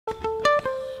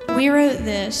We wrote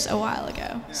this a while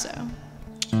ago, so.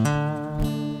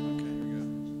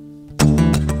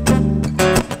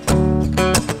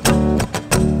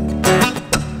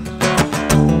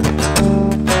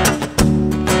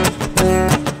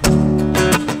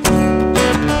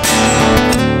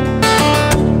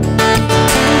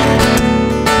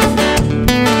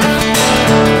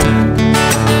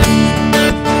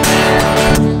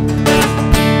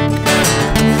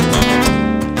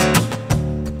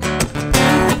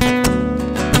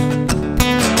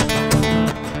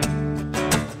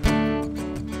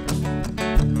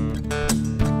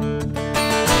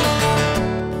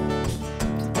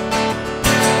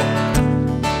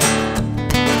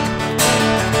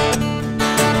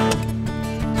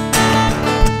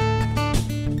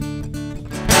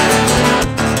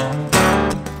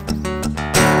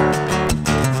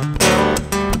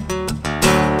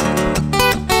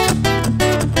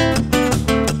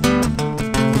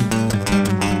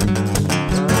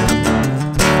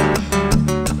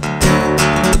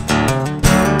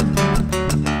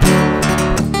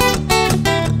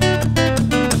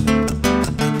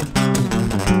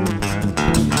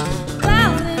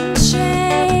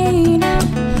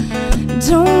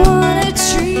 Don't wanna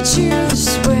treat you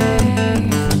this way.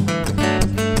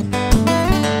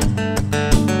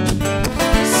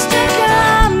 Stuck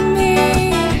on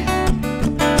me.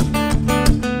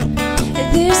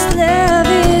 This love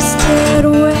is dead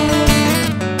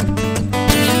weight.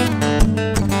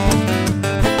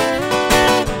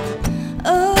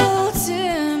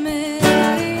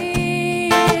 Ultimately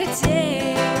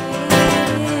dead.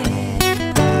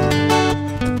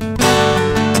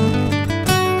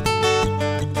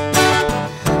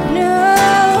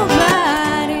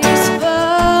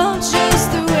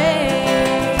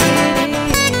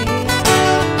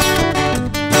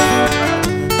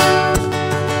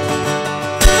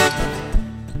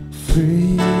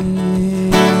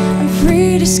 I'm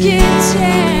free to skip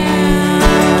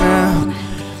town.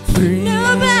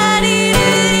 Nobody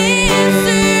to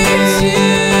answer to.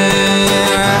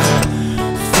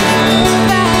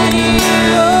 Nobody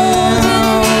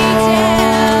holding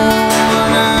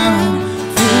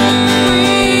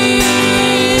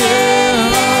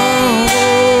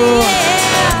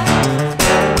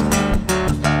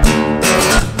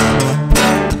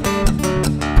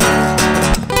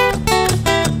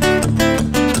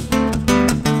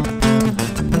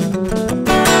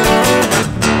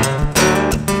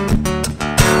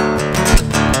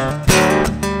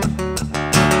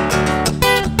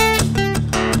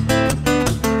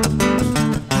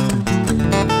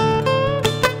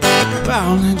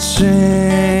Bound and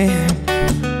chained,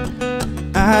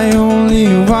 I only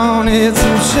wanted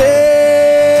some shade.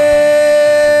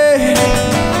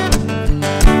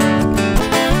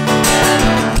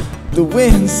 The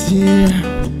wind's here,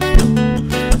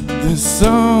 the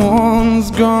sun's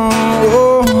gone.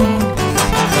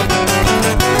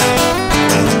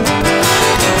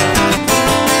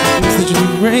 It's such a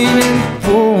raining,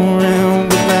 pouring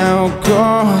without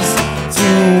cause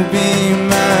to be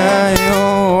my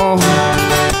own.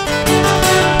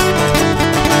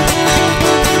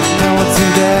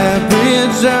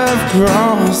 I've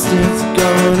crossed its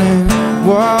golden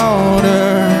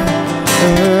water.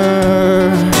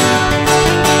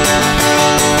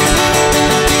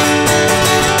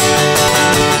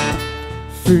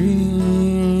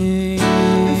 Free,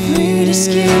 free to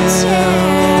skip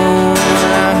town.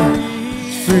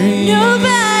 Free.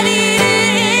 Nobody to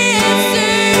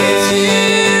answer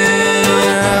to.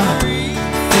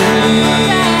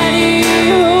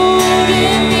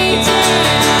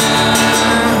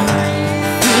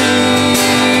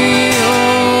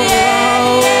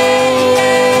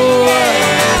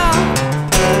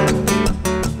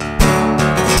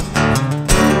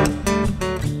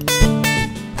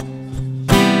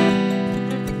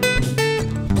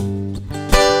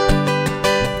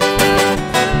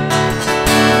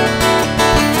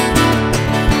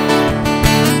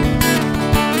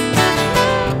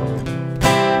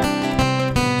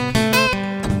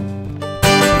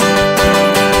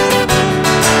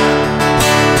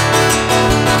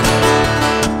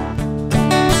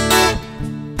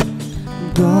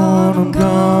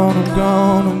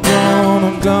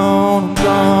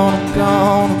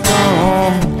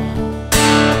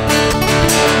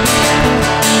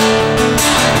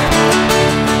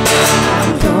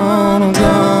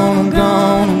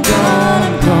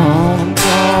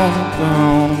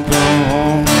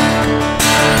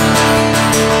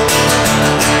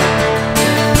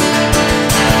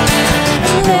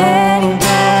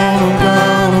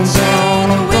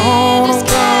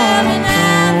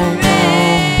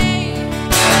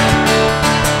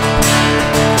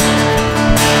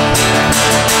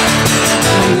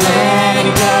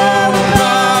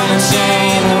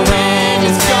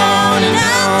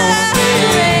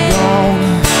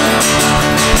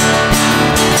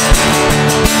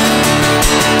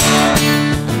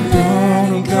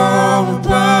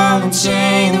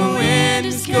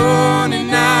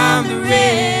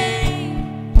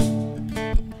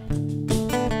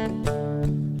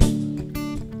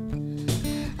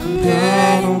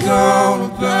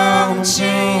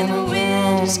 watching the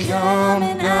wind is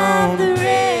coming out the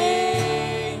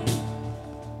rain.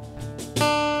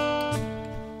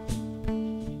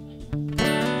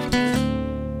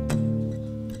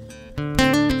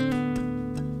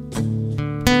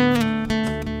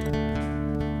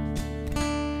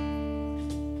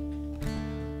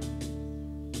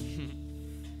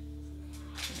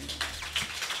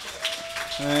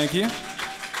 Thank you.